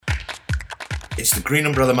It's the Green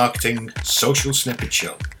Umbrella Marketing Social Snippet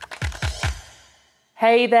Show.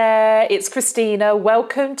 Hey there, it's Christina.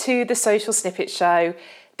 Welcome to the Social Snippet Show.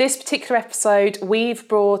 This particular episode, we've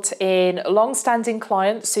brought in long-standing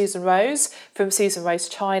client Susan Rose from Susan Rose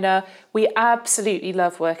China. We absolutely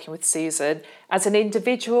love working with Susan. As an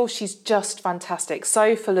individual, she's just fantastic,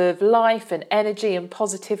 so full of life and energy and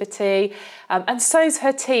positivity. And so's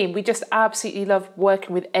her team. We just absolutely love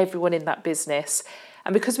working with everyone in that business.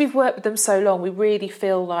 And because we've worked with them so long, we really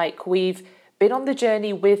feel like we've been on the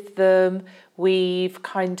journey with them. We've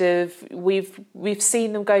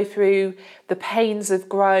seen them go through the pains of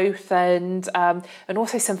growth and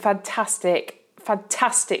also some fantastic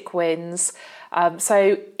wins.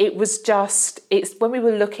 So it's when we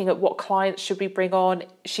were looking at what clients should we bring on,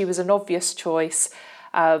 she was an obvious choice.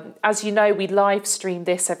 As you know, we live stream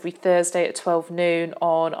this every Thursday at 12 noon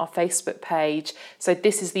on our Facebook page. So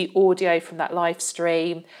this is the audio from that live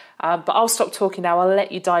stream. But I'll stop talking now. I'll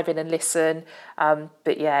let you dive in and listen.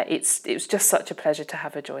 But yeah, it was just such a pleasure to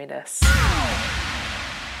have her join us.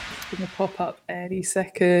 It's going to pop up any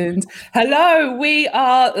second. Hello, we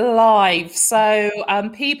are live. So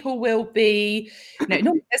people will be,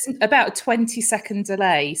 normally there's about a 20-second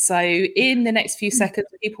delay. So in the next few seconds,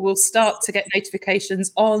 people will start to get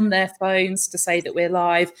notifications on their phones to say that we're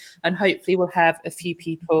live. And hopefully we'll have a few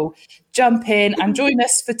people jump in and join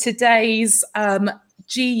us for today's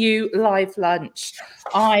GU Live Lunch.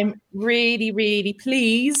 I'm really, really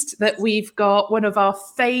pleased that we've got one of our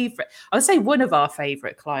favourite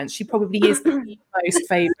clients. She probably is the most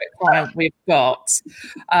favourite client we've got.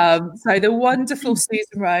 So the wonderful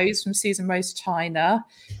Susan Rose from Susan Rose China,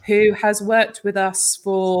 who has worked with us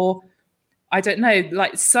for, I don't know,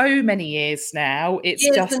 like so many years now. It's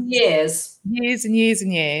years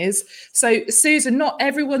and years. So Susan, not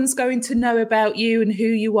everyone's going to know about you and who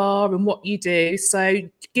you are and what you do. So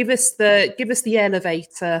give us the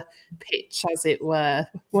elevator pitch, as it were.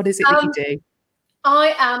 What is it that you do?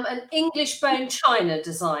 I am an English-born china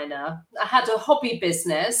designer. I had a hobby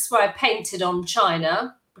business where I painted on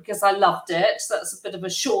china because I loved it. So that's a bit of a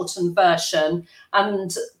shortened version.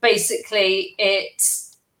 And basically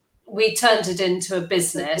we turned it into a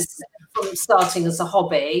business from starting as a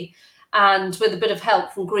hobby, and with a bit of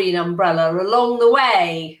help from Green Umbrella along the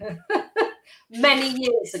way many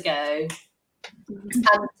years ago.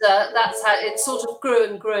 And that's how it sort of grew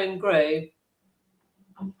and grew and grew.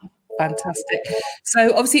 Fantastic.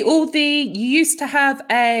 So obviously you used to have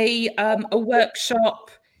a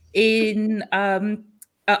workshop in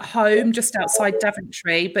at home just outside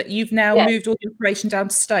Daventry, but you've now moved all the operation down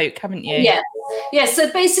to Stoke, haven't you? Yeah.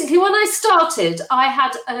 So basically when I started, I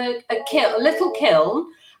had a little kiln,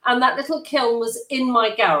 and that little kiln was in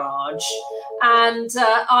my garage, and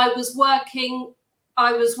I was working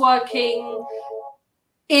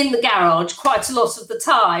in the garage quite a lot of the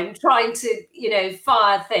time, trying to,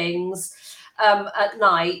 fire things at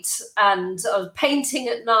night, and I was painting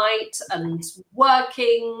at night and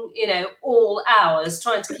working, all hours,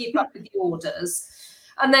 trying to keep up with the orders.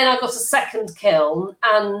 And then I got a second kiln,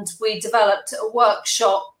 and we developed a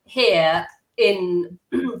workshop here in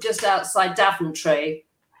just outside Daventry.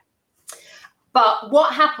 But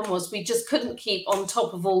what happened was we just couldn't keep on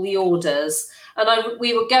top of all the orders. And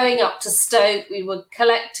we were going up to Stoke, we were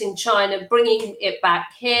collecting china, bringing it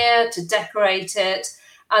back here to decorate it,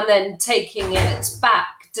 and then taking it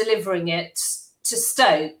back, delivering it to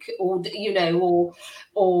Stoke, or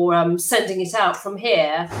sending it out from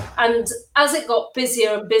here. And as it got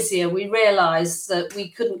busier and busier, we realised that we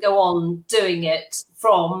couldn't go on doing it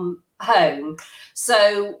from home.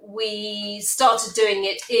 So we started doing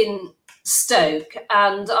it in Stoke,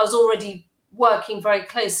 and I was already working very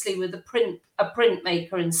closely with a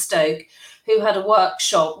printmaker in Stoke who had a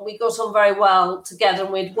workshop. We got on very well together,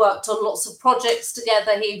 and we'd worked on lots of projects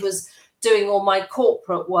together. He was doing all my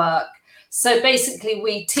corporate work. So basically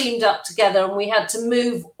we teamed up together, and we had to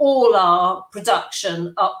move all our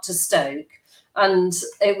production up to Stoke, and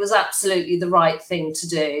it was absolutely the right thing to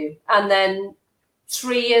do. And then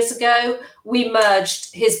 3 years ago, we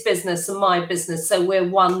merged his business and my business. So we're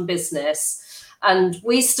one business, and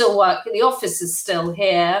we still work. The office is still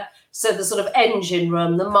here. So the sort of engine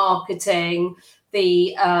room, the marketing,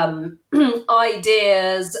 the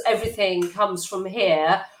ideas, everything comes from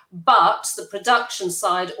here. But the production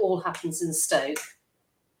side all happens in Stoke.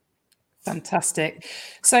 Fantastic.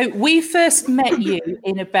 So we first met you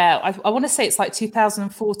in about, I want to say it's like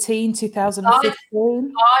 2014,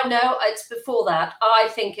 2015. I know, it's before that. I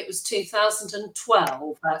think it was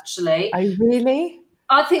 2012, actually. Oh, really?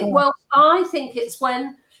 I think it's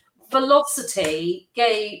when Velocity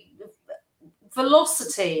gave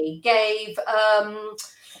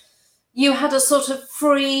you had a sort of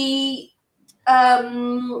free.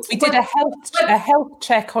 We did a health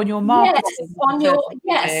check on your marketing.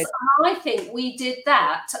 Yes, I think we did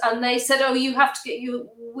that, and they said, "Oh, you have to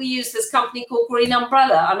we use this company called Green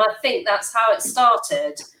Umbrella," and I think that's how it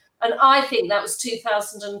started, and I think that was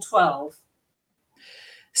 2012.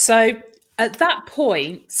 So at that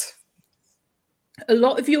point, a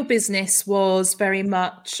lot of your business was very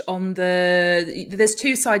much on there's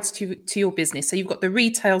two sides to your business. So you've got the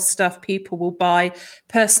retail stuff, people will buy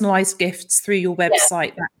personalized gifts through your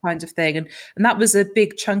website, that kind of thing. And that was a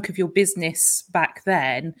big chunk of your business back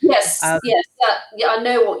then. Yes, I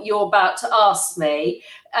know what you're about to ask me,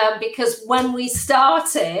 because when we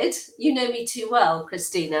started, you know me too well,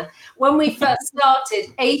 Christina, when we first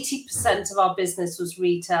started, 80% of our business was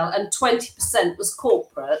retail and 20% was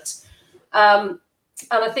corporate.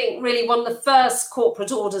 And I think really one of the first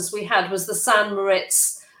corporate orders we had was the San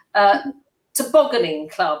Moritz Tobogganing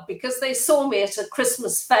Club, because they saw me at a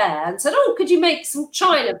Christmas fair and said, "Oh, could you make some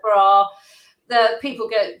china for the people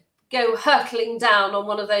go hurtling down on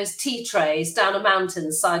one of those tea trays down a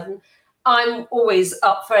mountainside?" And I'm always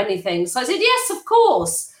up for anything. So I said, "Yes, of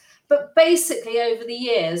course." But basically over the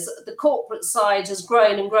years, the corporate side has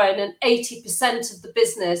grown and grown, and 80% of the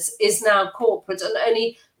business is now corporate and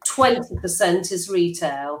only 20% is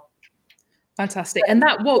retail. Fantastic. And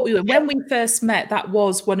when we first met, that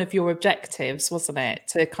was one of your objectives, wasn't it?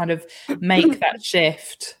 To kind of make that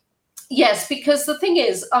shift. Yes, because the thing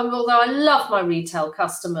is, although I love my retail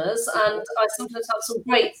customers and I sometimes have some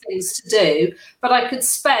great things to do, but I could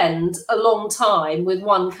spend a long time with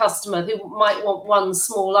one customer who might want one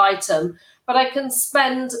small item, but I can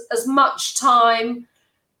spend as much time,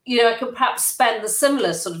 I can perhaps spend the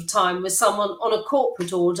similar sort of time with someone on a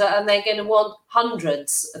corporate order, and they're going to want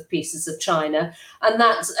hundreds of pieces of china, and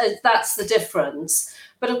that's the difference.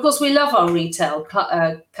 But of course, we love our retail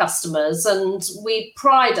customers, and we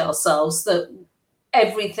pride ourselves that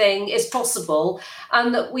everything is possible,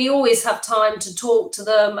 and that we always have time to talk to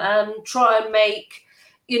them and try and make,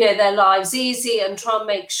 their lives easy, and try and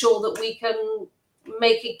make sure that we can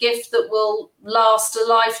make a gift that will last a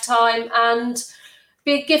lifetime and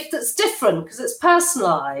be a gift that's different because it's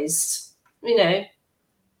personalised, a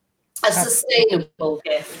sustainable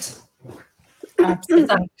gift. Absolutely. If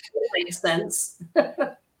that makes sense.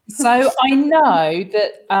 So I know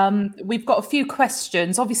that we've got a few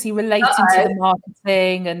questions, obviously relating to the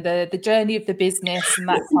marketing and the journey of the business and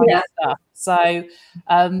that kind of stuff. So,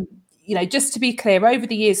 just to be clear, over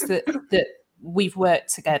the years that we've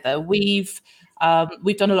worked together, we've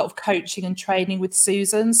done a lot of coaching and training with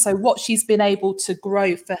Susan. So what she's been able to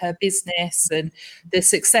grow for her business and the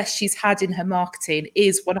success she's had in her marketing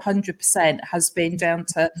is 100% has been down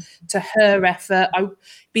to her effort. It'd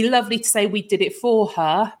be lovely to say we did it for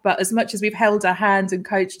her, but as much as we've held her hand and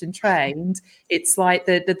coached and trained, it's like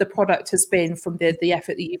the product has been from the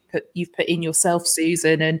effort that you've put in yourself,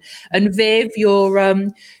 Susan, and Viv,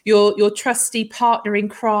 your trusty partner in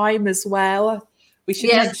crime as well. We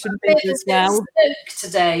should mention Viv as well.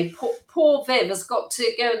 Today, poor Viv has got to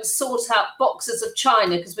go and sort out boxes of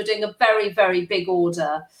china because we're doing a very, very big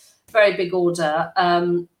order.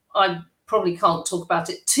 I probably can't talk about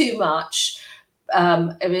it too much.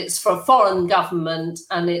 It's for a foreign government,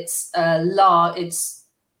 and it's about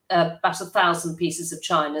 1,000 pieces of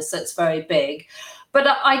china, so it's very big. But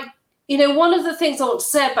one of the things I want to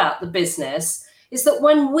say about the business is that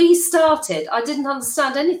when we started, I didn't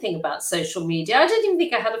understand anything about social media. I didn't even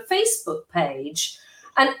think I had a Facebook page.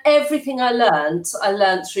 And everything I learned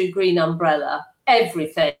through Green Umbrella.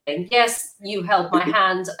 Everything. Yes, you held my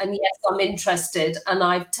hand, and yes, I'm interested, and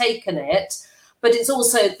I've taken it. But it's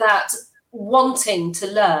also that wanting to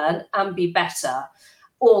learn and be better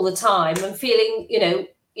all the time, and feeling,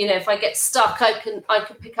 if I get stuck, I can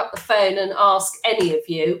pick up the phone and ask any of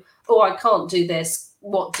you, "Oh, I can't do this.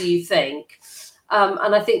 What do you think?"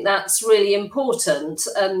 And I think that's really important.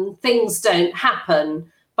 And things don't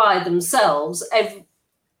happen by themselves. Everyone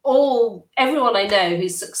I know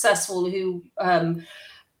who's successful,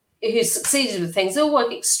 who's succeeded with things, they all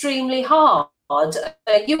work extremely hard.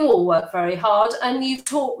 You all work very hard, and you've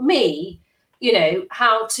taught me,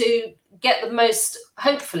 how to get the most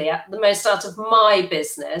out of my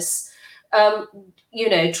business.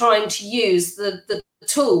 Trying to use the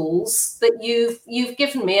tools that you've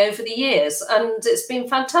given me over the years, and it's been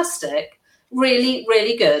fantastic, really,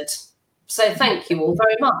 really good. So thank you all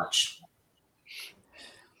very much.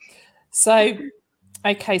 So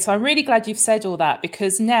I'm really glad you've said all that,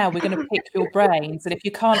 because now we're going to pick your brains, and if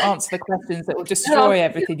you can't answer the questions, it will destroy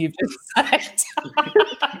everything you've just said.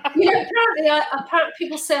 Apparently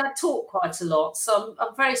people say I talk quite a lot, so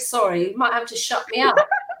I'm very sorry. You might have to shut me up.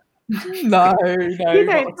 No, You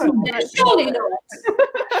not don't at all. Surely not.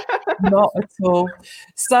 Not at all.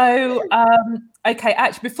 So, okay,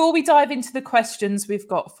 actually, before we dive into the questions we've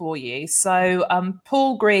got for you, so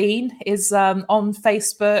Paul Green is on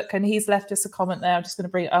Facebook and he's left us a comment there. I'm just going to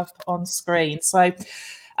bring it up on screen. So,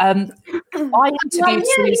 I interviewed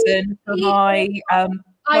Susan for my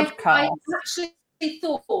podcast. I actually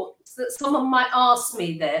thought that someone might ask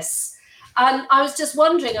me this. And I was just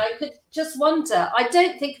wondering, I could just wonder. I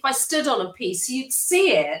don't think if I stood on a piece, you'd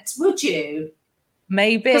see it, would you?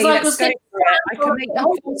 Maybe. Let's go for it. I can make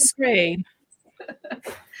that full screen.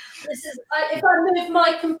 This is, if I move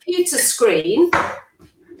my computer screen,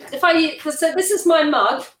 so this is my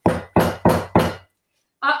mug.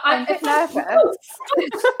 I'm a bit nervous. Look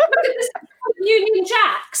at this, Union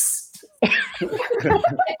Jacks. If I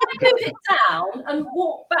move it down and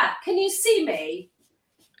walk back, can you see me?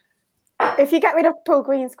 If you get rid of Paul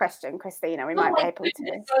Green's question, Christina, we might be able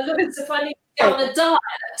to. I look as if I need to go on a diet.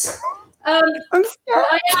 I'm scared.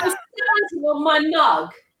 I am standing on my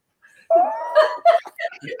mug.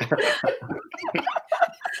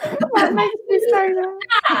 That makes me so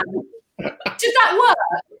nervous. Did that work?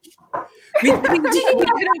 We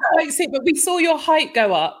didn't quite see it, but we saw your height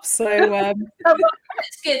go up. So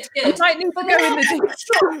Good. I might need to go in the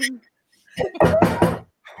strong.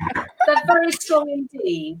 They're very strong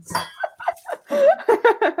indeed.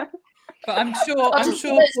 But I'm sure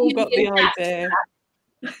Paul got the idea.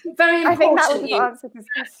 Very important. I think that would have answered his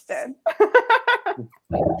question.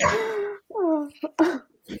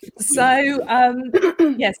 So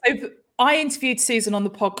I interviewed Susan on the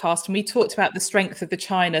podcast and we talked about the strength of the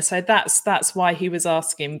china. So that's why he was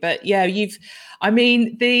asking. But yeah,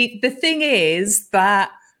 the thing is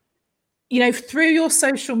that, through your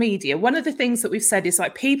social media, one of the things that we've said is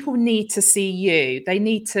like people need to see you. They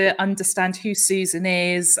need to understand who Susan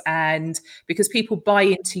is, and because people buy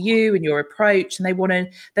into you and your approach, and they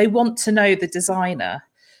want to know the designer.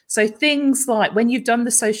 So things like when you've done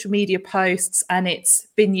the social media posts and it's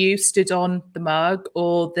been you stood on the mug,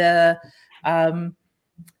 or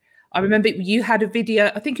I remember you had a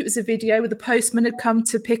video, I think it was a video where the postman had come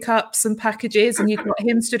to pick up some packages and you got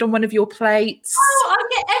him stood on one of your plates. Oh, I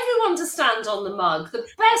get everyone to stand on the mug. The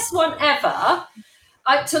best one ever.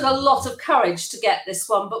 I took a lot of courage to get this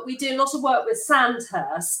one, but we do a lot of work with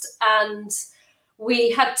Sandhurst, and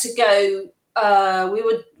we had to go, we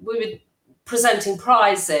were presenting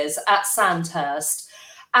prizes at Sandhurst,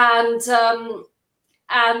 and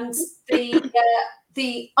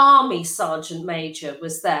the Army Sergeant Major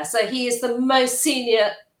was there. So he is the most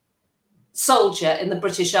senior soldier in the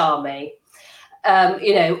British Army, on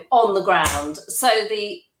the ground. So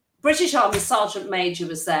the British Army Sergeant Major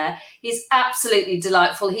was there. He's absolutely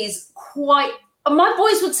delightful. He's my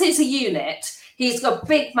boys would say he's a unit. He's a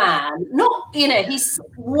big man, he's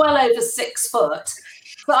well over 6 foot.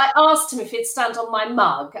 So I asked him if he'd stand on my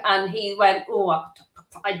mug, and he went, "Oh,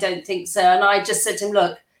 I don't think so." And I just said to him,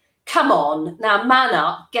 "Look, come on, now man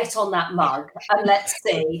up, get on that mug and let's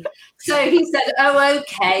see." So he said, "Oh,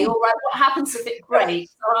 okay, all right, what happens if it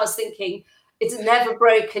breaks?" And I was thinking, it's never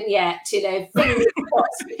broken yet, fingers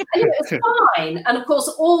crossed. And it was fine. And of course,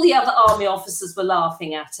 all the other army officers were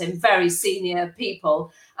laughing at him, very senior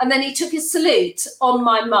people. And then he took his salute on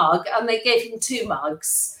my mug, and they gave him 2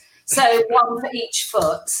 mugs. So one for each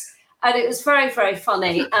foot. And it was very, very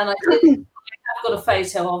funny. And I have got a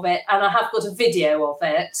photo of it, and I have got a video of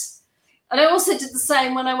it. And I also did the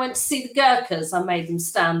same when I went to see the Gurkhas. I made them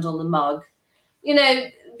stand on the mug,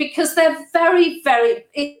 because they're very, very,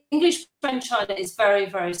 English French China is very,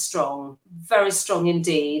 very strong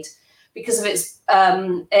indeed, because of its,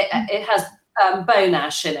 it has bone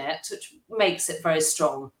ash in it, which makes it very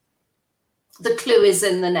strong. The clue is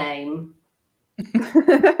in the name.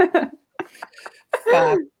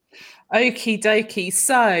 Fab. Okie dokie.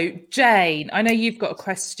 So, Jane, I know you've got a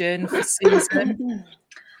question for Susan.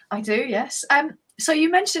 I do, yes. So you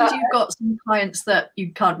mentioned you've got some clients that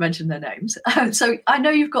you can't mention their names. So I know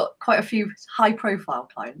you've got quite a few high-profile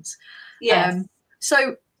clients. Yes.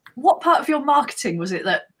 So what part of your marketing was it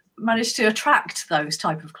that managed to attract those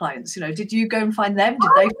type of clients? Did you go and find them?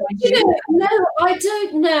 Did they find you? No, I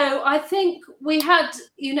don't know. I think we had,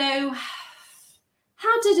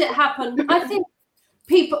 how did it happen? I think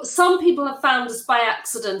some people have found us by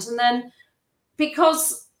accident, and then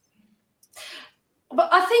because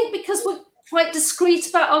we're quite discreet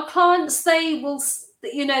about our clients, they will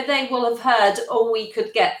have heard, "Oh, we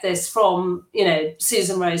could get this from,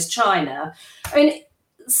 Susan Rose China." I mean,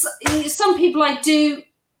 some people I do.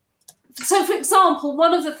 So, for example,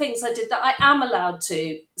 one of the things I did that I am allowed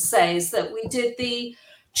to say is that we did the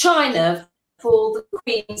China for the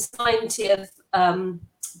Queen's 90th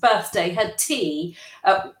birthday had tea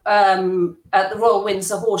at the Royal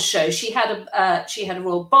Windsor Horse Show. She had a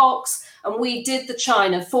royal box, and we did the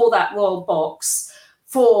china for that royal box.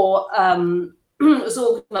 For it was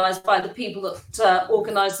organised by the people that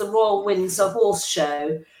organised the Royal Windsor Horse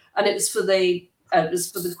Show, and it was for the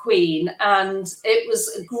Queen, and it was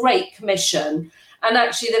a great commission. And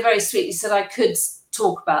actually, they very sweetly said I could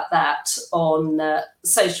talk about that on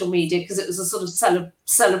social media because it was a sort of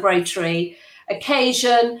celebratory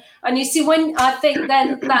occasion. And you see, when I think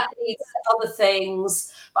then that leads to other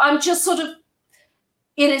things. But I'm just sort of,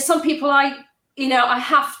 some people I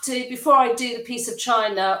have to, before I do the piece of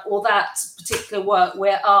china or that particular work,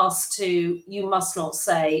 we're asked to, you must not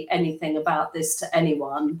say anything about this to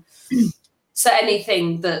anyone. So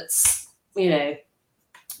anything that's,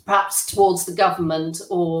 perhaps towards the government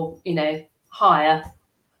or, higher,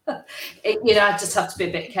 I just have to be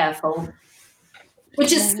a bit careful,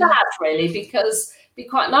 which is sad really, because it'd be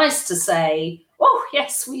quite nice to say, oh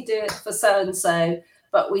yes, we do it for so and so,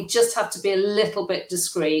 but we just have to be a little bit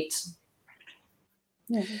discreet.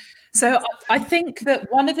 Yeah. So I think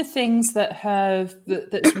that one of the things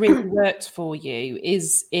that's really worked for you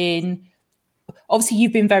is obviously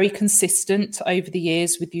you've been very consistent over the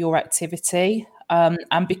years with your activity.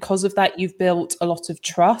 And because of that, you've built a lot of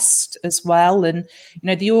trust as well. And,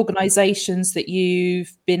 the organisations that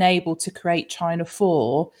you've been able to create china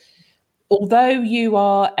for, although you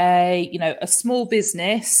are a small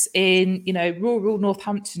business in, rural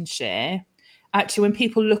Northamptonshire, actually, when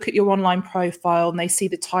people look at your online profile and they see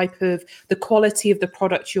the quality of the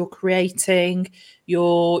product you're creating,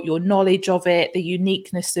 your knowledge of it, the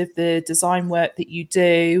uniqueness of the design work that you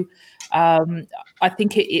do, I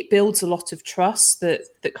think it builds a lot of trust that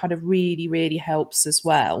kind of really, really helps as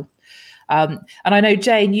well. And I know,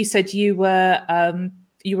 Jane, you said you were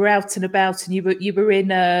out and about, and you were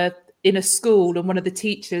in a school, and one of the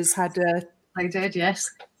teachers had a. I did, yes.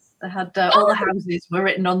 They had all the houses were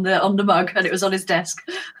written on the mug, and it was on his desk.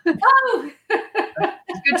 Oh,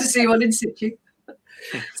 it's good to see one in situ.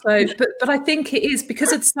 So, but I think it is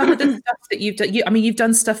because of some of the stuff that you've done. You've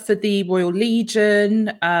done stuff for the Royal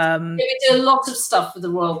Legion. Yeah, we do a lot of stuff for the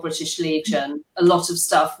Royal British Legion. A lot of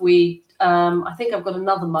stuff. We, I think I've got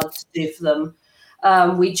another mug to do for them.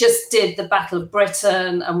 We just did the Battle of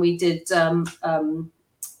Britain, and we did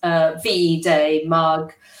VE Day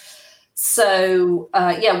mug. So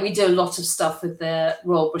we do a lot of stuff with the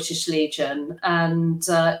Royal British Legion, and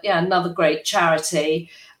another great charity.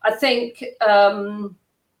 I think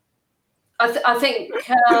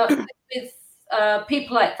with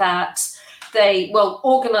people like that,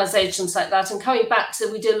 organisations like that, and coming back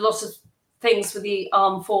to, we do a lot of things with the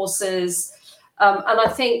armed forces, and I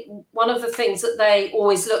think one of the things that they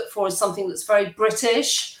always look for is something that's very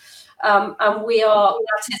British, and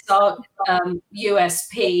that is our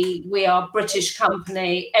USP. We are a British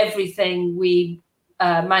company. Everything we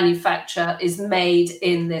manufacture is made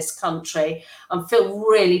in this country, and feel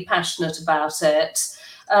really passionate about it.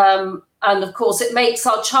 And of course, it makes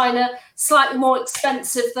our china slightly more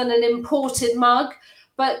expensive than an imported mug.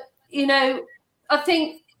 But, I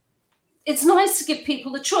think it's nice to give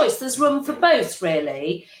people the choice. There's room for both,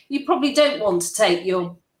 really. You probably don't want to take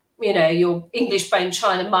your English bone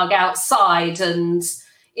china mug outside and,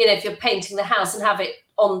 if you're painting the house, and have it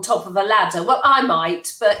on top of a ladder. Well, I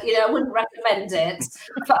might, but, I wouldn't recommend it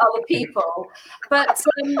for other people. But,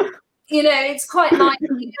 it's quite nice.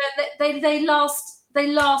 They last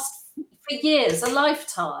for years, a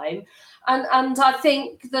lifetime. And I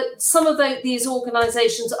think that some of these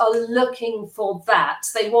organisations are looking for that.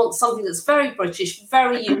 They want something that's very British,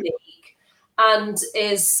 very unique, and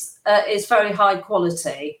is very high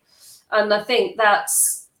quality. And I think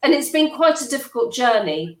and it's been quite a difficult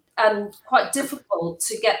journey, and quite difficult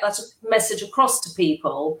to get that message across to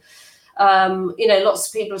people. Lots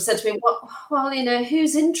of people have said to me, well,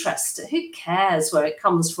 who's interested? Who cares where it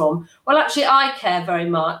comes from? Well, actually, I care very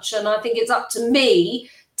much. And I think it's up to me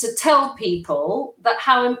to tell people that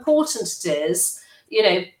how important it is.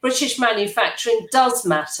 British manufacturing does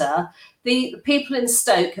matter. The people in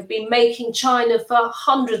Stoke have been making china for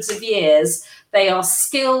hundreds of years. They are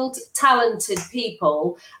skilled, talented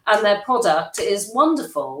people, and their product is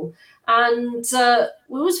wonderful. And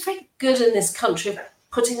we're always very good in this country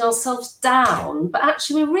putting ourselves down, but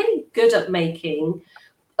actually we're really good at making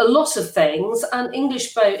a lot of things. And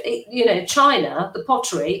china, the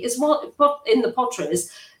pottery is one in the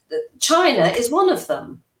potteries. China is one of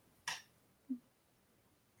them.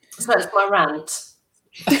 So that's my rant.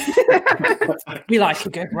 We like a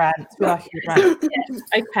good rant. Yeah.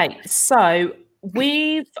 Okay, so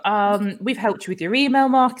we've helped you with your email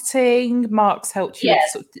marketing. Mark's helped you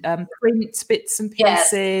with sort of, print bits and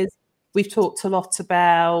pieces. Yes. We've talked a lot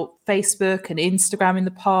about Facebook and Instagram in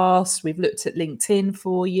the past. We've looked at LinkedIn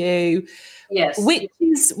for you. Yes.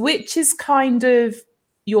 Which is kind of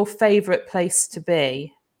your favourite place to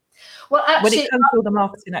be? Well, actually, when it comes to all the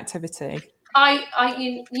marketing activity.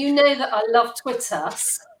 You know that I love Twitter.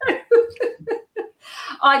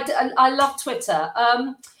 I love Twitter.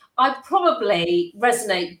 I probably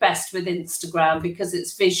resonate best with Instagram because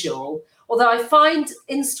it's visual, although I find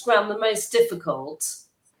Instagram the most difficult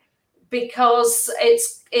because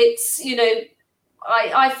it's you know,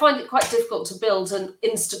 I find it quite difficult to build an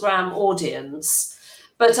Instagram audience,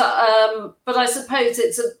 but I suppose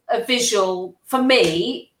it's a visual for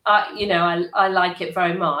me. You know, I like it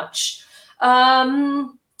very much.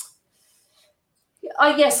 I'm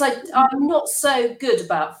not so good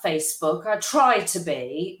about Facebook. I try to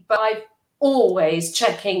be, but I'm always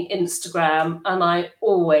checking Instagram, and I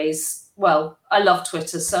love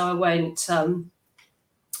Twitter, so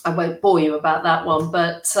I won't bore you about that one.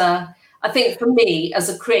 But I think for me, as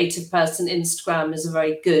a creative person, Instagram is a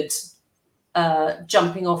very good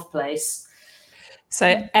jumping off place.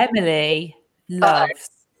 So Emily loves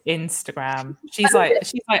Instagram. She's like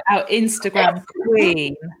our Instagram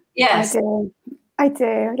queen. Yes. I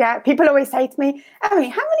do. Yeah. People always say to me, Emily,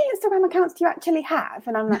 how many Instagram accounts do you actually have?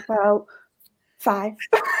 And I'm like, well, 5.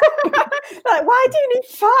 Like, why do you need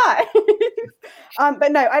 5?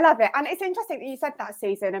 But no, I love it. And it's interesting that you said that,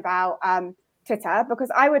 Susan, about Twitter,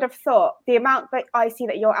 because I would have thought the amount that I see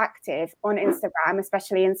that you're active on Instagram,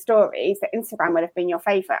 especially in stories, that Instagram would have been your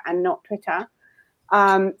favorite and not Twitter.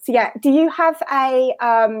 So yeah, do you have a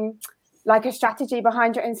strategy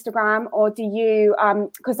behind your Instagram, or do you,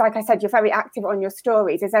 because like I said, you're very active on your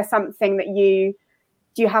stories. Is there something that do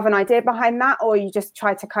you have an idea behind that, or you just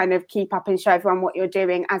try to kind of keep up and show everyone what you're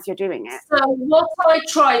doing as you're doing it? So what I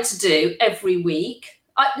try to do every week,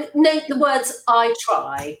 note the words I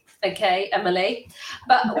try, okay, Emily,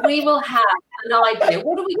 but we will have an idea.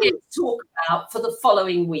 What are we going to talk about for the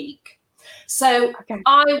following week? So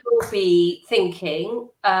I will be thinking,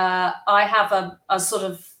 I have a sort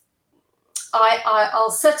of,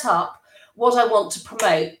 I'll set up what I want to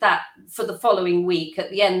promote that for the following week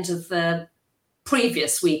at the end of the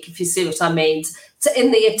previous week, if you see what I mean,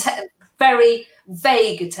 in the very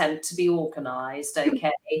vague attempt to be organised,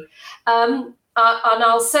 okay? And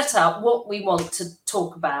I'll set up what we want to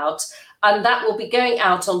talk about, and that will be going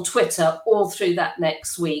out on Twitter all through that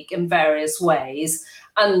next week in various ways.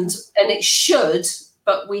 And it should,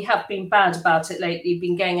 but we have been bad about it lately,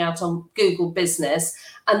 been going out on Google Business.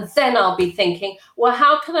 And then I'll be thinking, well,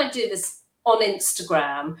 how can I do this on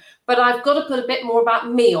Instagram? But I've got to put a bit more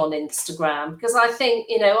about me on Instagram, because I think,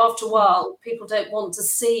 you know, after a while, people don't want to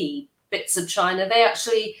see bits of China. They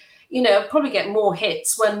actually, you know, probably get more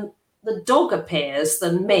hits when the dog appears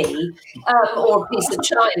than me, or a piece of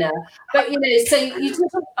China. But, you know, so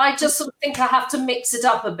I just sort of think I have to mix it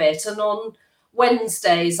up a bit. And on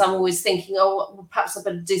Wednesdays, I'm always thinking, oh, perhaps I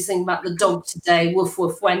better do something about the dog today, woof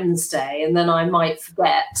woof Wednesday, and then I might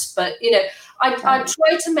forget. But, you know, I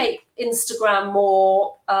try to make Instagram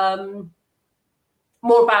more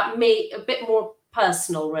about me, a bit more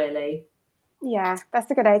personal, really. Yeah, that's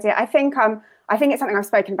a good idea. I think it's something I've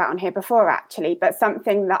spoken about on here before, actually, but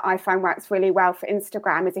something that I find works really well for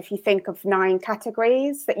Instagram is if you think of 9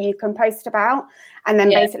 categories that you can post about, and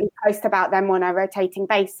then basically post about them on a rotating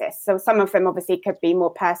basis. So some of them obviously could be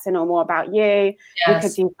more personal, more about you. Yes. You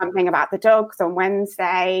could do something about the dogs on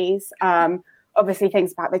Wednesdays. Obviously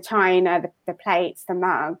things about the china, the plates, the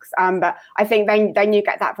mugs. But I think then you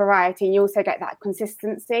get that variety, and you also get that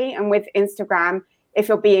consistency. And with Instagram, if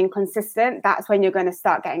you're being consistent, that's when you're going to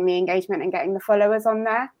start getting the engagement and getting the followers on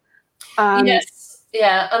there. Yes,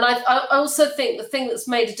 yeah. And I also think the thing that's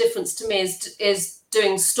made a difference to me is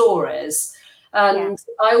doing stories. And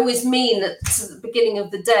I always mean at the beginning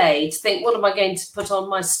of the day to think, what am I going to put on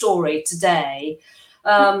my story today?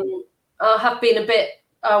 I have been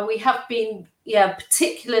we have been,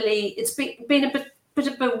 particularly, it's been a bit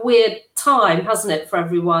of a weird time, hasn't it, for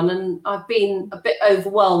everyone? And I've been a bit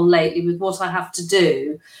overwhelmed lately with what I have to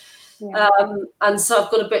do. Yeah. And so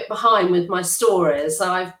I've got a bit behind with my stories.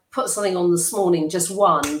 I've put something on this morning, just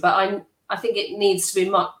one, but I think it needs to be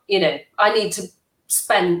much, you know, I need to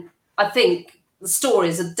spend, I think the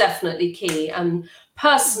stories are definitely key. And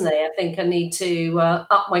personally, I think I need to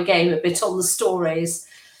up my game a bit on the stories.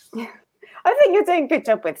 Yeah. I think you're doing a good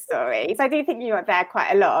job with stories. I do think you are there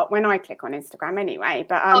quite a lot when I click on Instagram anyway.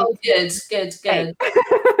 But good.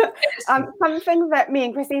 Something that me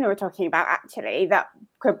and Christina were talking about actually that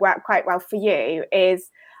could work quite well for you is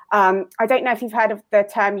I don't know if you've heard of the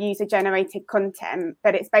term user-generated content,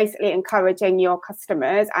 but it's basically encouraging your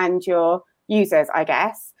customers and your users, I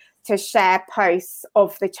guess, to share posts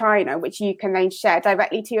of the china, which you can then share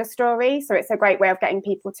directly to your story. So it's a great way of getting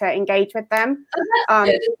people to engage with them. Oh,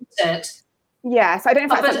 that's good, isn't it? Yeah, so I don't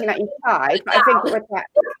know if that's something that you've tried, but I think it would work.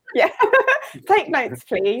 Yeah. Take notes,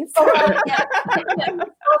 please.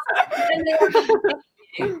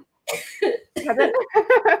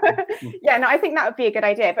 Yeah, no, I think that would be a good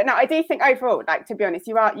idea. But no, I do think overall, like, to be honest,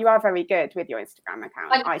 you are very good with your Instagram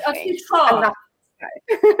account. I think.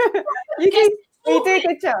 You do a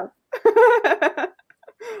good job.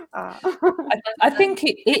 I think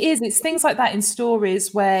it is. It's things like that in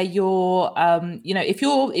stories where you're,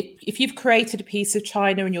 if you've created a piece of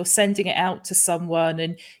china and you're sending it out to someone,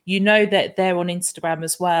 and you know that they're on Instagram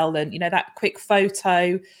as well, and that quick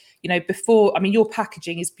photo, before. I mean, your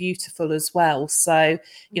packaging is beautiful as well. So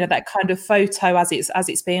that kind of photo as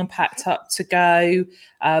it's being packed up to go,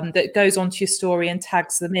 that goes onto your story and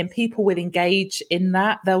tags them in. People will engage in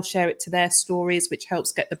that. They'll share it to their stories, which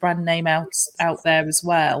helps get the brand name out there as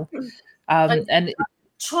well. And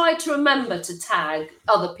try to remember to tag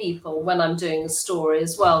other people when I'm doing a story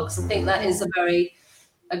as well, because I think that is a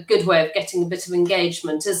good way of getting a bit of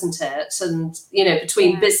engagement, isn't it? And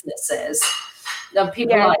between businesses.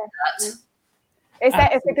 People like that.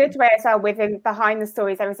 It's a good way as well. Behind the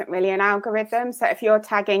stories, there isn't really an algorithm. So if you're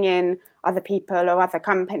tagging in other people or other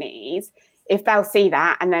companies, if they'll see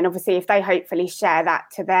that, and then obviously if they hopefully share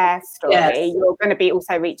that to their story, you're going to be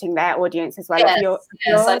also reaching their audience as well.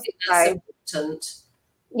 Yes, I think that's important.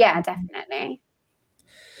 Yeah, definitely.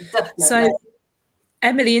 So,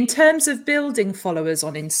 Emily, in terms of building followers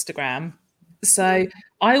on Instagram, so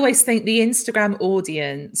I always think the Instagram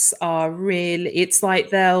audience are really, it's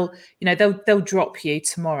like they'll drop you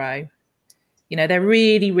tomorrow. They're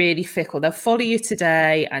really, really fickle. They'll follow you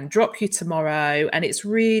today and drop you tomorrow. And it's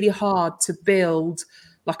really hard to build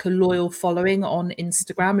like a loyal following on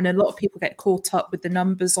Instagram. And a lot of people get caught up with the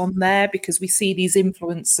numbers on there because we see these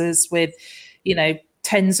influencers with,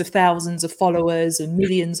 tens of thousands of followers and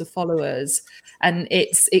millions of followers. And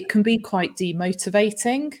it can be quite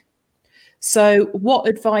demotivating. So what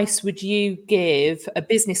advice would you give a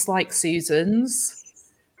business like Susan's,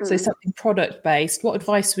 so something product-based, what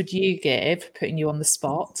advice would you give, putting you on the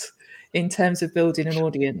spot, in terms of building an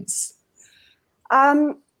audience?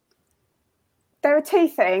 There are two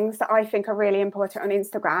things that I think are really important on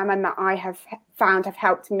Instagram and that I have found have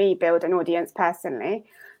helped me build an audience personally.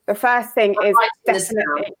 The first thing is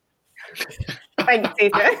definitely... Thanks,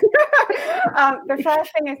 Susan. The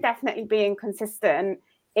first thing is definitely being consistent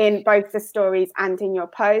in both the stories and in your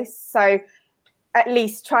posts. So at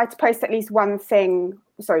least try to post at least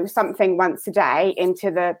something once a day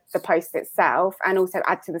into the post itself, and also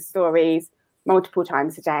add to the stories multiple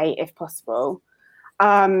times a day if possible.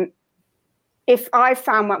 If I've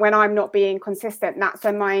found when I'm not being consistent, that's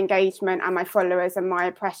when my engagement and my followers and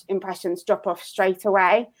my impressions drop off straight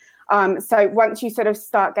away. So once you sort of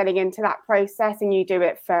start getting into that process and you do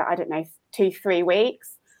it for, 2-3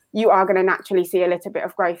 weeks, you are going to naturally see a little bit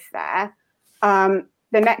of growth there. The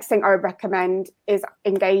next thing I would recommend is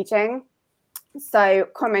engaging. So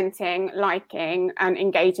commenting, liking, and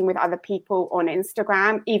engaging with other people on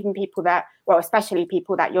Instagram, even people that, especially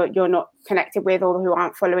people that you're not connected with or who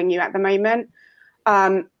aren't following you at the moment.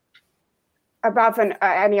 Above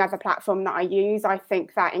any other platform that I use, I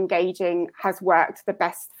think that engaging has worked the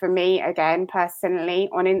best for me, again, personally,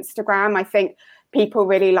 on Instagram. I think people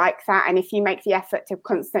really like that. And if you make the effort to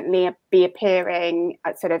constantly be appearing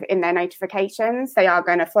sort of in their notifications, they are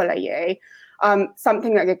going to follow you.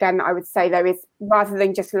 Something that, again, I would say there is, rather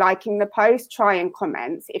than just liking the post, try and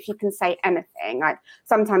comment. If you can say anything, like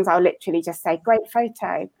sometimes I'll literally just say great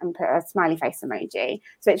photo and put a smiley face emoji.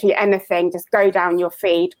 So literally anything, just go down your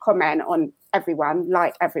feed, comment on everyone,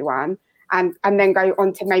 like everyone, and then go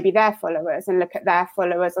on to maybe their followers and look at their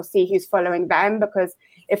followers or see who's following them. Because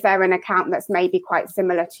if they're an account that's maybe quite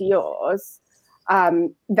similar to yours,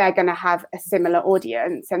 they're going to have a similar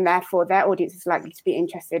audience, and therefore their audience is likely to be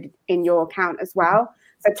interested in your account as well.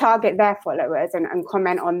 So target their followers and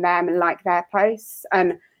comment on them and like their posts.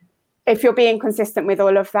 And if you're being consistent with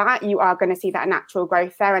all of that, you are going to see that natural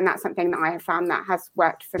growth there. And that's something that I have found that has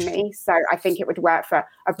worked for me. So I think it would work for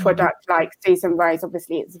a product like Susan Rose.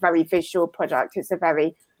 Obviously, it's a very visual product. It's a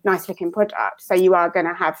very nice looking product. So you are going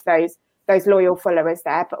to have those loyal followers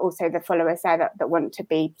there, but also the followers there that want to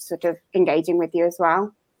be sort of engaging with you as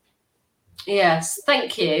well. Yes,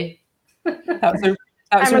 thank you. That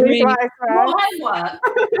was a really homework.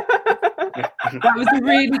 That was a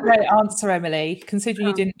really great answer, Emily, considering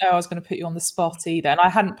you didn't know I was going to put you on the spot either. And I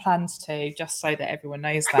hadn't planned to, just so that everyone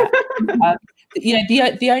knows that.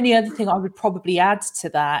 The only other thing I would probably add to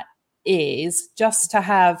that is just to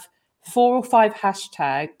have 4 or 5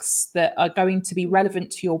 hashtags that are going to be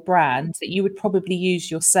relevant to your brand that you would probably use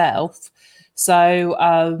yourself. So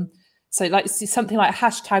like something like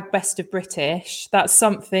hashtag best of British, that's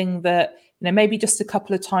something that, maybe just a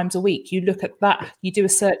couple of times a week, you look at that, you do a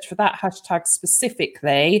search for that hashtag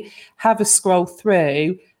specifically, have a scroll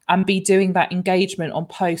through and be doing that engagement on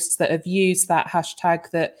posts that have used that hashtag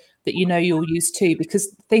that you'll use too,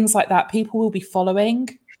 because things like that, people will be following.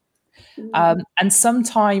 And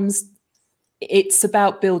sometimes it's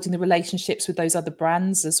about building the relationships with those other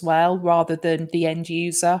brands as well, rather than the end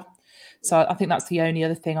user. So I think that's the only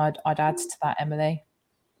other thing I'd add to that, Emily.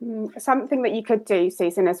 Something that you could do,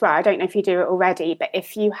 Susan, as well, I don't know if you do it already, but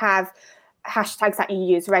if you have hashtags that you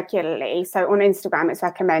use regularly, so on Instagram it's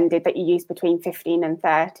recommended that you use between 15 and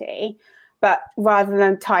 30, but rather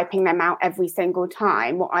than typing them out every single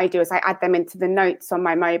time, what I do is I add them into the notes on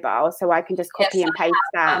my mobile, so I can just copy and paste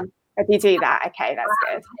them. If you do that, okay, that's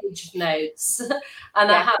good. Page notes,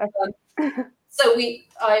 and I have so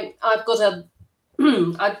I've got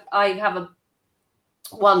I have a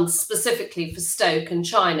one specifically for Stoke and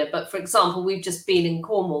China, but for example, we've just been in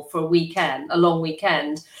Cornwall for a long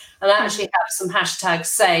weekend, and I actually have some hashtags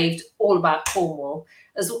saved all about Cornwall,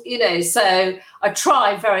 as so I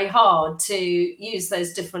try very hard to use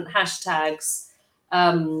those different hashtags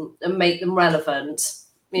and make them relevant,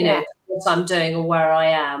 to what I'm doing or where I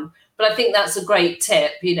am. But I think that's a great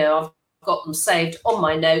tip. I've got them saved on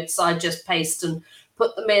my notes. I just paste and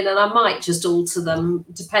put them in, and I might just alter them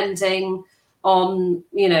depending on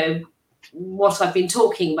what I've been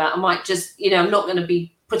talking about. I might just I'm not going to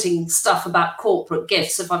be putting stuff about corporate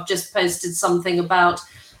gifts if I've just posted something about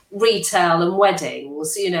retail and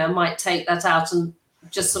weddings. I might take that out and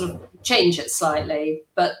just sort of change it slightly,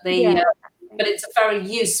 but but it's a very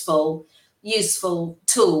useful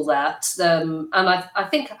tool that and I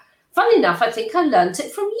think, funny enough, I think I learnt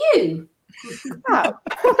it from you. Oh.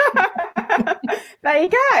 There you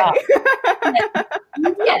go.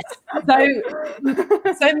 Yes.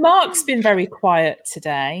 So Mark's been very quiet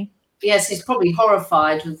today. Yes, he's probably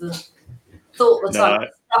horrified with the thought that I'm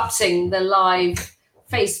disrupting the live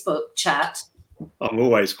Facebook chat. I'm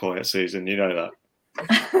always quiet, Susan. You know that.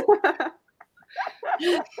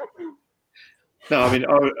 No, I mean,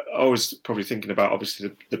 I was probably thinking about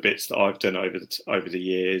obviously the bits that I've done over the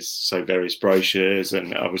years, so various brochures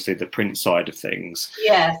and obviously the print side of things.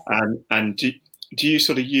 Yeah. And do you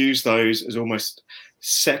sort of use those as almost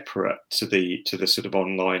separate to the sort of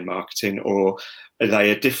online marketing, or are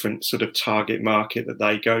they a different sort of target market that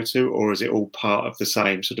they go to, or is it all part of the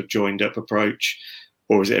same sort of joined up approach,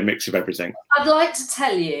 or is it a mix of everything? I'd like to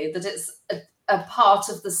tell you that it's a part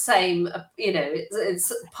of the same,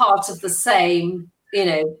 it's part of the same,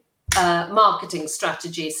 marketing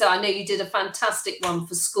strategy. So I know you did a fantastic one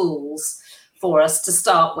for schools for us to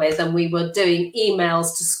start with, and we were doing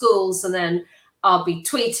emails to schools, and then I'll be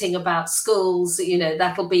tweeting about schools,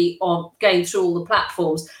 that'll be on going through all the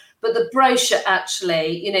platforms. But the brochure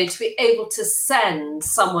actually, to be able to send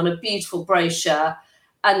someone a beautiful brochure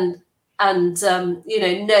and know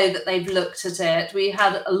that they've looked at it. We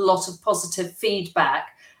had a lot of positive feedback.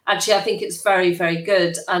 Actually, I think it's very, very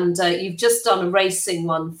good. And you've just done a racing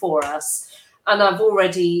one for us. And I've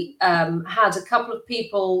already had a couple of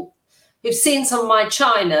people who've seen some of my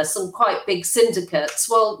china, some quite big syndicates.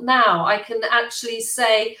 Well, now I can actually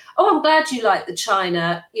say, oh, I'm glad you like the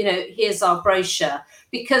china. Here's our brochure.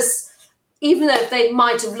 Because even though they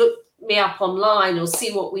might have looked me up online or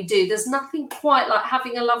see what we do, there's nothing quite like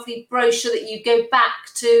having a lovely brochure that you go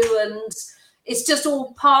back to, and it's just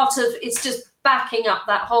all it's just backing up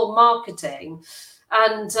that whole marketing.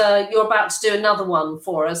 And you're about to do another one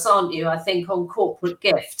for us, aren't you? I think on corporate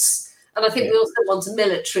gifts, and I think we also want a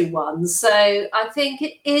military one. So I think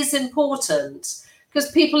it is important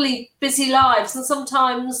because people lead busy lives, and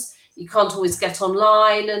sometimes you can't always get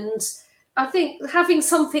online. And I think having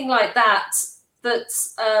something like that's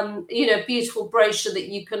a beautiful brochure that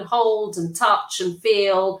you can hold and touch and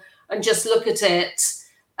feel and just look at it,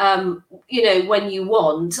 when you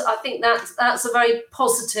want. I think that's a very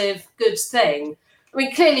positive, good thing. I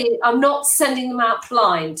mean, clearly, I'm not sending them out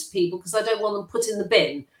blind to people because I don't want them put in the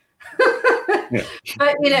bin.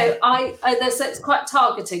 But it's quite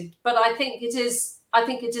targeted. But I think it is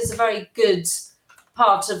a very good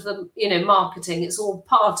part of the marketing. It's all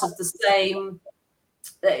part of the same.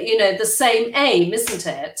 The same aim, isn't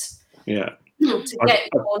it? Yeah. To get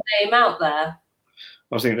your name out there.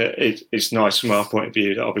 I think that it's nice from our point of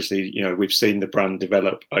view that obviously, you know, we've seen the brand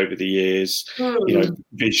develop over the years, you know,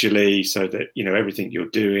 visually, so that, you know, everything you're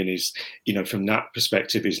doing is, you know, from that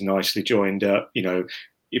perspective is nicely joined up. You know,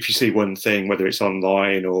 if you see one thing, whether it's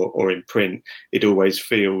online or in print, it always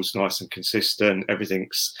feels nice and consistent.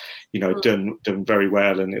 Everything's, you know, done very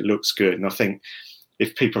well and it looks good. And I think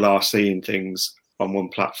if people are seeing things on one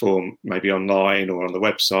platform, maybe online or on the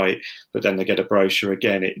website, but then they get a brochure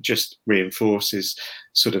again, it just reinforces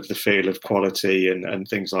sort of the feel of quality and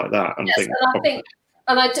things like that. And yes,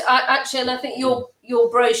 I think your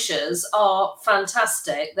brochures are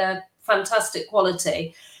fantastic. They're fantastic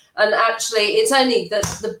quality. And actually, it's only that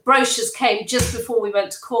the brochures came just before we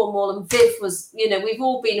went to Cornwall, and Viv was, you know, we've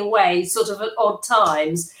all been away sort of at odd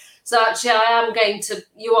times. So actually,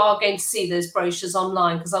 you are going to see those brochures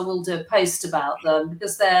online, because I will do a post about them,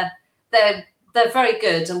 because they're very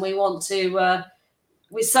good, and we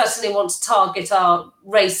certainly want to target our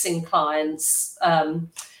racing clients at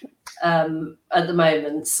the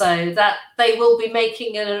moment, so that they will be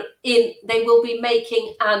making an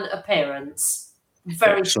appearance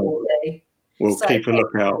very shortly. We'll keep a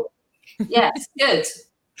lookout. Yes, good.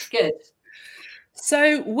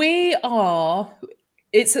 So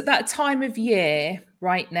it's at that time of year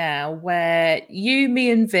right now where you,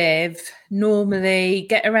 me and Viv normally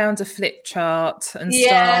get around a flip chart and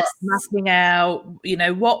start mapping out, you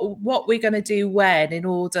know, what we're going to do when, in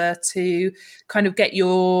order to kind of get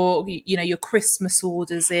your Christmas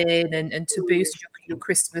orders in and to boost your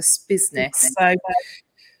Christmas business. So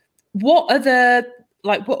what are the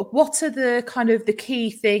kind of the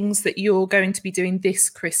key things that you're going to be doing this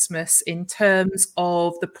Christmas in terms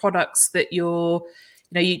of the products that you're,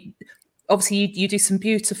 you do some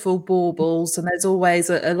beautiful baubles, and there's always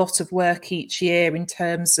a lot of work each year in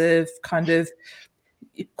terms of kind of,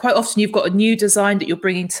 quite often you've got a new design that you're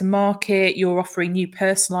bringing to market, you're offering new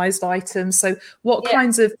personalized items. So what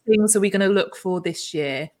kinds of things are we going to look for this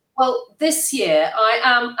year? Well, this year I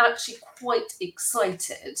am actually quite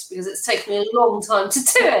excited, because it's taken me a long time to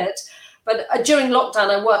do it. But during lockdown,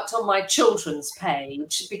 I worked on my children's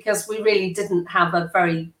page, because we really didn't have a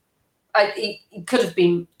very... it could have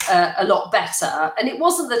been a lot better. And it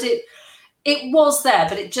wasn't that it was there,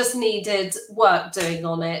 but it just needed work doing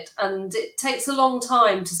on it. And it takes a long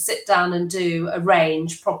time to sit down and do a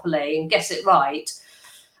range properly and get it right.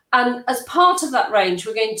 And as part of that range,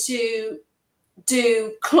 we're going to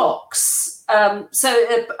do clocks.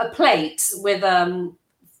 So a plate with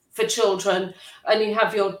for children, and you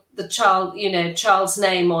have the child, child's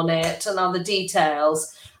name on it and other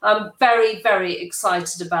details. I'm very, very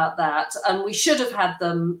excited about that. And we should have had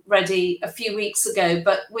them ready a few weeks ago,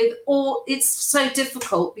 but it's so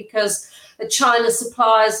difficult because the China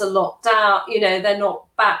suppliers are locked out, they're not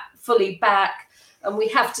fully back, and we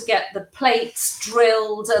have to get the plates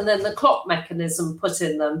drilled and then the clock mechanism put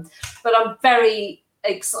in them. But I'm very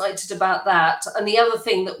excited about that. And the other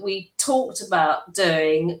thing that we talked about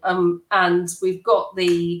doing, and we've got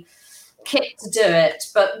the kit to do it,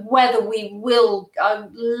 but whether we will,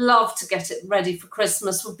 I'd love to get it ready for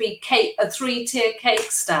Christmas, would be a 3-tier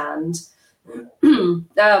cake stand. And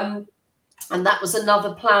that was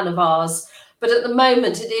another plan of ours. But at the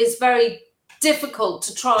moment, it is very difficult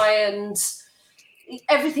to try, and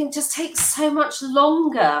everything just takes so much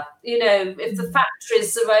longer. If the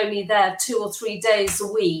factories are only there 2 or 3 days a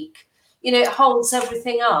week, it holds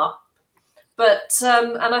everything up. But,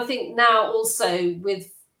 and I think now also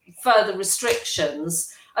with further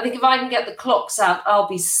restrictions, I think if I can get the clocks out, I'll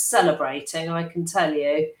be celebrating, I can tell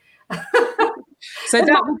you. So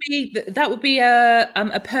that would be a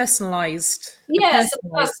personalised, yes, a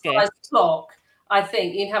personalised clock. I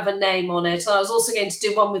think you'd have a name on it. I was also going to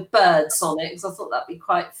do one with birds on it, because I thought that'd be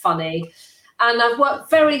quite funny. And I've worked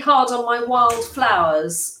very hard on my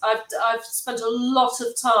wildflowers. I've spent a lot of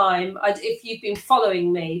time. If you've been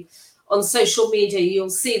following me on social media, you'll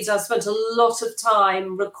see that I've spent a lot of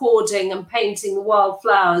time recording and painting the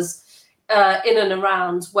wildflowers in and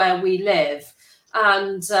around where we live.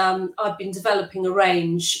 And I've been developing a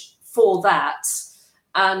range for that.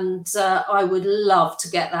 And I would love to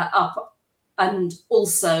get that up and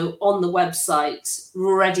also on the website,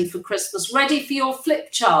 ready for Christmas, ready for your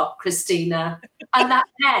flip chart, Christina, and that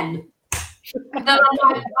pen. Then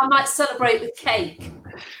I might celebrate with cake.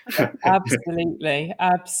 Absolutely.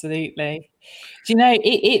 Do you know,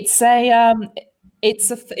 it's a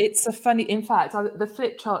funny, in fact, the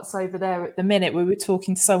flip chart's over there at the minute. We were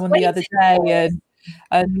talking to someone the other day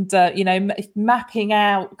and mapping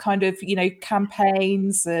out kind of,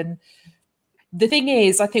 campaigns. And the thing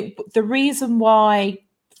is, I think the reason why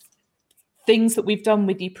things that we've done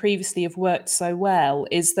with you previously have worked so well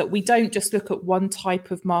is that we don't just look at one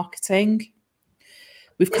type of marketing.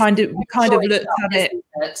 We've kind of looked at it.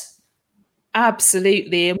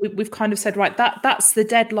 Absolutely. And we've kind of said, right, that's the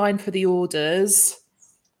deadline for the orders.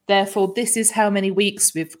 Therefore, this is how many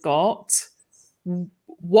weeks we've got.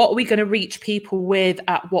 What are we going to reach people with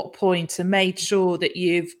at what point, and made sure that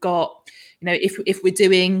you've got, if we're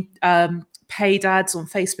doing paid ads on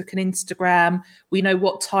Facebook and Instagram, we know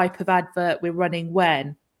what type of advert we're running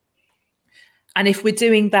when. And if we're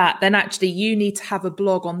doing that, then actually you need to have a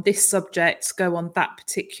blog on this subject go on that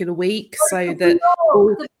particular week so that all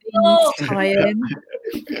the things tie in.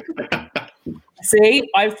 See,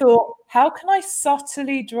 I thought, how can I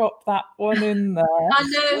subtly drop that one in there? I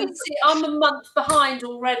know. See, I'm a month behind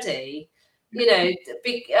already, but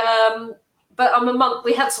I'm a month.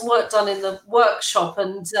 We had some work done in the workshop,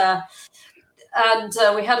 and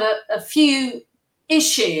we had a few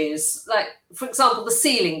issues, like, for example, the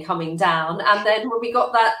ceiling coming down, and then when we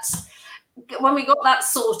got that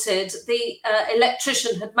sorted, the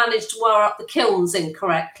electrician had managed to wire up the kilns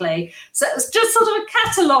incorrectly. So it was just sort of a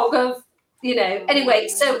catalogue of, anyway.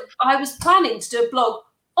 So I was planning to do a blog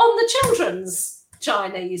on the children's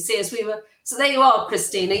china, you see, as we were. So there you are,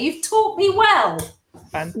 Christina. You've taught me well.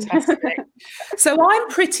 Fantastic. So I'm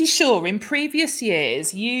pretty sure in previous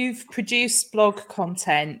years you've produced blog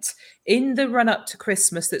content in the run up to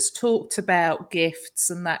Christmas that's talked about gifts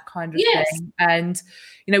and that kind of thing. And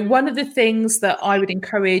one of the things that I would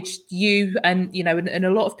encourage you and and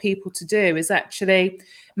a lot of people to do is actually,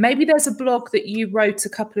 maybe there's a blog that you wrote a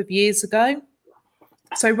couple of years ago.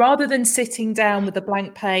 So rather than sitting down with a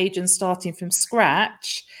blank page and starting from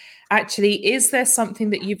scratch, actually, is there something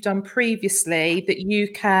that you've done previously that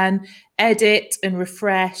you can edit and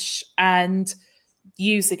refresh and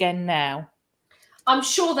use again now? I'm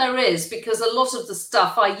sure there is, because a lot of the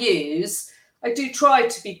stuff I use, I do try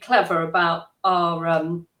to be clever about our,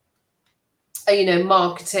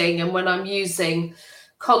 marketing. And when I'm using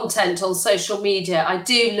content on social media, I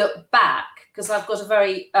do look back, because I've got a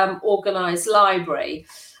very organised library.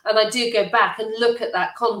 And I do go back and look at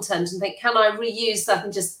that content and think, can I reuse that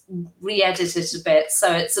and just re-edit it a bit?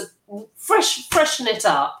 So it's freshen it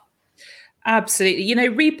up. Absolutely.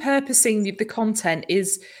 Repurposing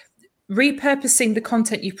the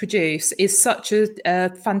content you produce is such a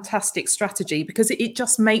fantastic strategy, because it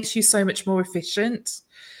just makes you so much more efficient.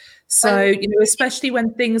 So, especially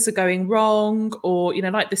when things are going wrong, or,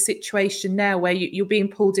 like the situation now where you're being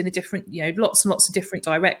pulled in a different, lots and lots of different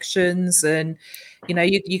directions, and,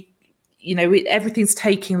 everything's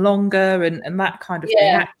taking longer and that kind of thing.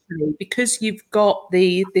 Actually, because you've got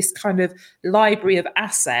this kind of library of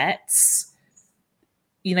assets,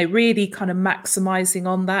 really kind of maximizing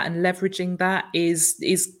on that and leveraging that is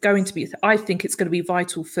going to be, I think it's going to be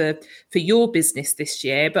vital for your business this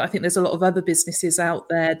year. But I think there's a lot of other businesses out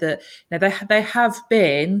there that they have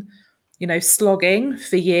been slogging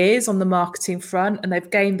for years on the marketing front, and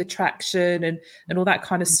they've gained the traction and all that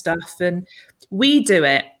kind of stuff. And we do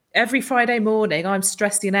it every Friday morning. I'm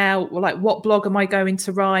stressing out, like, what blog am I going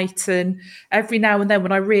to write? And every now and then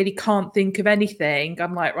when I really can't think of anything,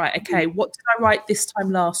 I'm like, right, okay, what did I write this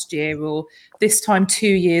time last year, or this time 2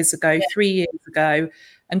 years ago, 3 years ago?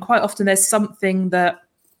 And quite often there's something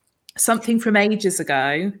from ages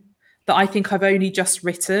ago that I think I've only just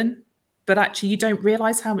written, but actually you don't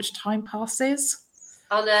realize how much time passes.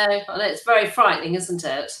 I know, it's very frightening, isn't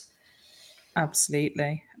it?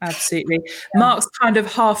 Absolutely. Yeah. Mark's kind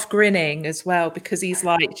of half grinning as well, because he's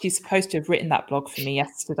like, she's supposed to have written that blog for me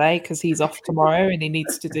yesterday, because he's off tomorrow and he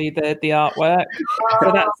needs to do the artwork.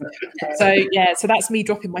 So that's me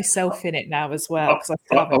dropping myself in it now as well.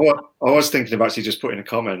 I was thinking of actually just putting a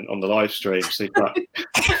comment on the live stream. See that.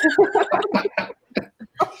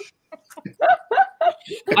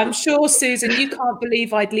 I'm sure, Susan, you can't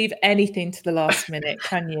believe I'd leave anything to the last minute,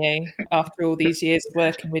 can you? After all these years of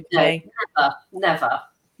working with me. Never.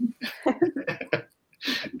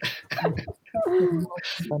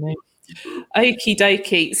 Okie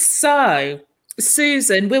dokie. So,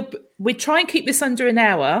 Susan, we'll try and keep this under an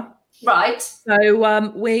hour. Right. So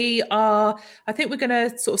I think we're going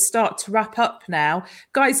to sort of start to wrap up now.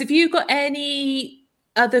 Guys, have you got any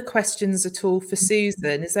other questions at all for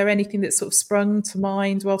Susan? Is there anything that sort of sprung to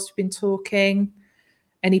mind whilst we've been talking?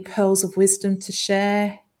 Any pearls of wisdom to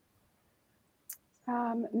share?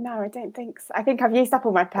 No, I don't think so. I think I've used up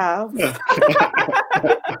all my pearls.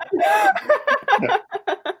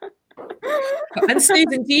 And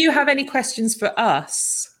Susan, do you have any questions for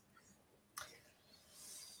us?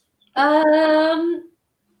 Yeah,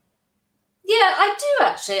 I do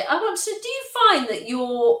actually. I want to. Do you find that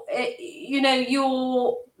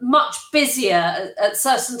you're much busier at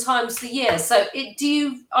certain times of the year? So,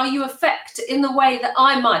 are you affected in the way that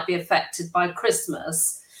I might be affected by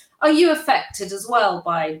Christmas? Are you affected as well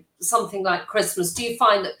by something like Christmas? Do you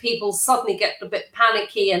find that people suddenly get a bit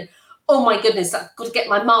panicky and, oh my goodness, I've got to get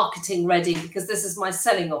my marketing ready because this is my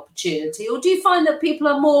selling opportunity? Or do you find that people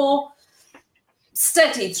are more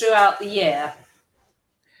steady throughout the year?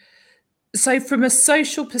 So from a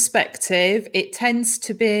social perspective, it tends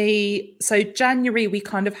to be, so January, we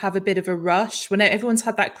kind of have a bit of a rush when everyone's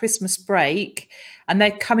had that Christmas break and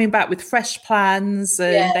they're coming back with fresh plans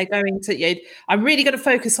and they're going to, I'm really going to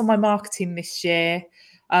focus on my marketing this year.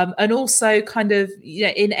 And also kind of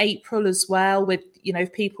in April as well with,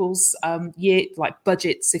 people's year, like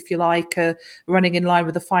budgets, if you like, running in line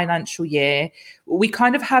with the financial year. We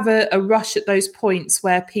kind of have a rush at those points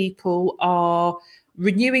where people are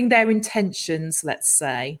renewing their intentions, let's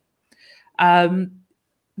say.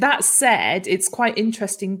 That said, it's quite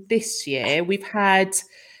interesting this year. We've had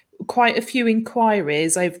quite a few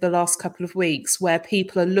inquiries over the last couple of weeks where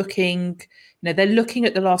people are looking, they're looking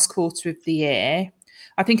at the last quarter of the year.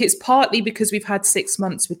 I think it's partly because we've had 6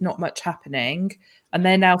 months with not much happening. And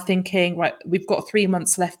they're now thinking, right, we've got 3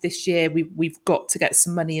 months left this year. We've got to get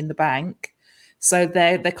some money in the bank. So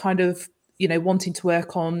they're kind of, wanting to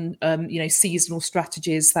work on, seasonal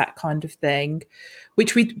strategies, that kind of thing,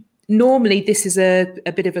 which normally this is a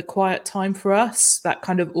bit of a quiet time for us, that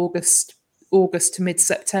kind of August to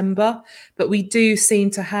mid-September. But we do seem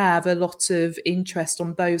to have a lot of interest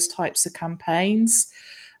on those types of campaigns.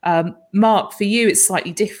 Mark, for you, it's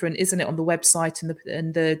slightly different, isn't it, on the website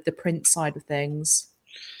and the print side of things?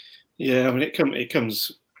 Yeah, I mean, it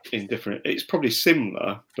comes in different. It's probably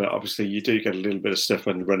similar, but obviously you do get a little bit of stuff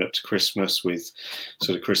on the run up to Christmas with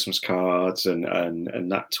sort of Christmas cards and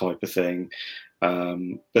that type of thing.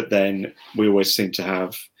 But then we always seem to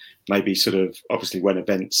have maybe sort of obviously when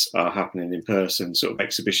events are happening in person, sort of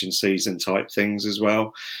exhibition season type things as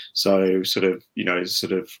well. So sort of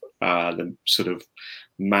the sort of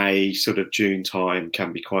May, sort of June time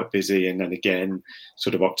can be quite busy, and then again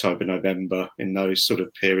sort of October, November in those sort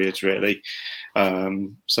of periods really.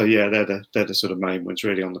 So yeah, they're the sort of main ones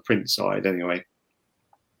really on the print side anyway.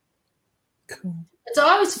 Cool. So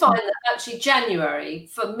I always find that actually January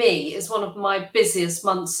for me is one of my busiest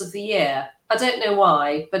months of the year. I don't know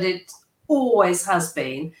why, but it always has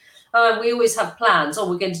been. We always have plans.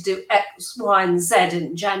 We're going to do X, Y, and Z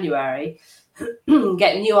in January.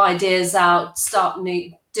 Get new ideas out,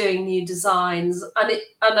 doing new designs, and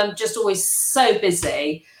I'm just always so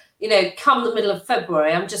busy. Come the middle of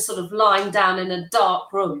February, I'm just sort of lying down in a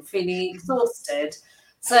dark room, feeling exhausted.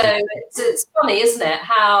 So it's funny, isn't it?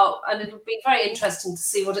 And it'll be very interesting to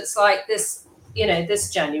see what it's like this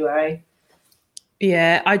January.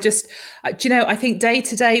 Yeah, I think day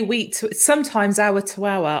to day, week to, sometimes hour to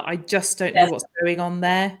hour, I just don't know what's going on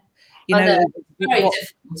there. Very difficult,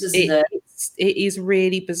 isn't it? It is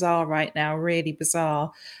really bizarre right now, really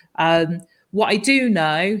bizarre. What I do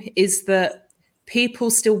know is that people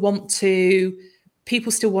still want to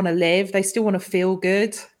live. They still want to feel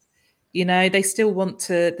good. They still want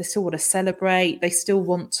to celebrate. They still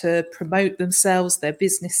want to promote themselves, their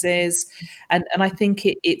businesses. And I think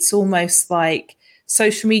it's almost like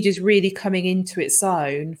social media is really coming into its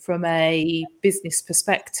own from a business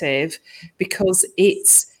perspective, because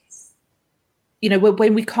it's,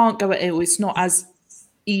 when we can't go out, it's not as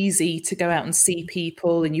easy to go out and see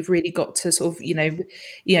people, and you've really got to sort of,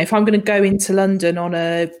 if I'm going to go into London on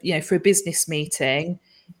for a business meeting,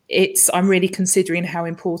 I'm really considering how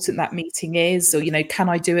important that meeting is, or, can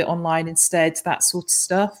I do it online instead, that sort of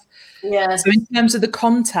stuff. Yeah. So in terms of the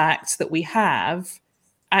contact that we have,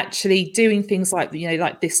 actually doing things like,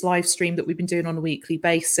 like this live stream that we've been doing on a weekly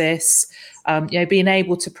basis, being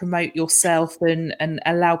able to promote yourself and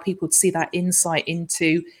allow people to see that insight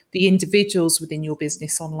into the individuals within your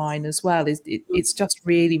business online as well, it's just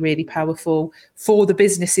really, really powerful for the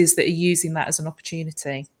businesses that are using that as an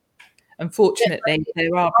opportunity. Unfortunately,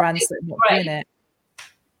 there are brands that are not doing it.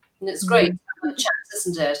 And it's great to have a chat,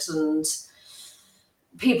 isn't it? And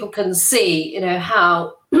people can see,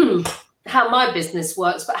 how my business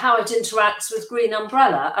works, but how it interacts with Green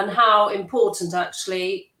Umbrella, and how important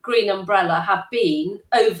actually Green Umbrella have been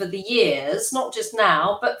over the years, not just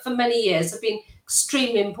now, but for many years have been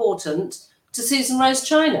extremely important to Susan Rose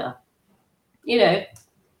China. I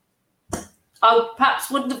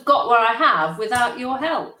perhaps wouldn't have got where I have without your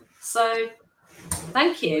help. So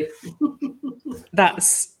thank you.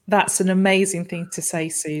 That's an amazing thing to say,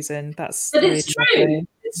 Susan. But it's really true. Lovely.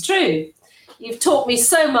 It's true. You've taught me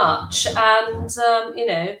so much, and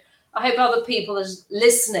I hope other people is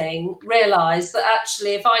listening realise that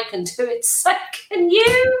actually, if I can do it, so can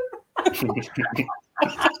you.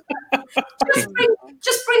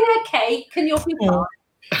 just bring a cake and you'll be fine.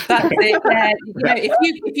 That's it. Yeah. You know,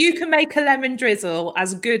 if you can make a lemon drizzle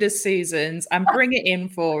as good as Susan's and bring it in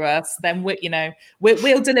for us, then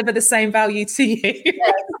we'll deliver the same value to you.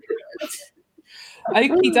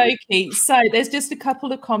 Okie dokie. So there's just a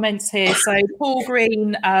couple of comments here. So Paul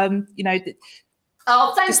Green, Thanks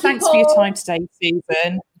thanks for your time today,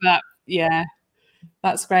 Susan. But yeah,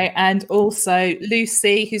 that's great. And also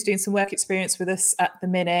Lucy, who's doing some work experience with us at the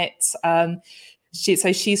minute.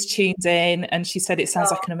 She's tuned in, and she said it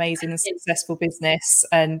sounds like an amazing and successful business.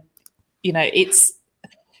 And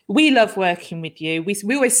we love working with you. We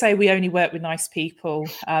always say we only work with nice people,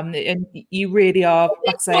 and you really are.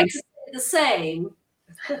 Like I say, the same.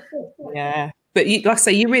 Yeah, but like I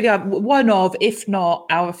say, you really are one of, if not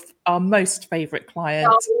our most favourite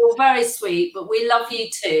client. Oh, you're very sweet, but we love you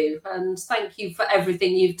too, and thank you for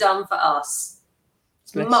everything you've done for us.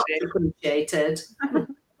 It's much appreciated.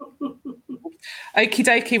 Okie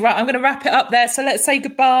dokie, right, I'm going to wrap it up there. So let's say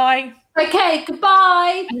goodbye. Okay,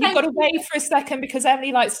 goodbye. And you've got to wave for a second because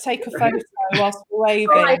Emily likes to take a photo whilst we're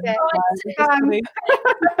waving.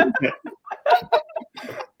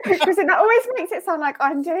 Because that always makes it sound like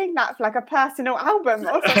I'm doing that for like a personal album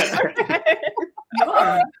or something.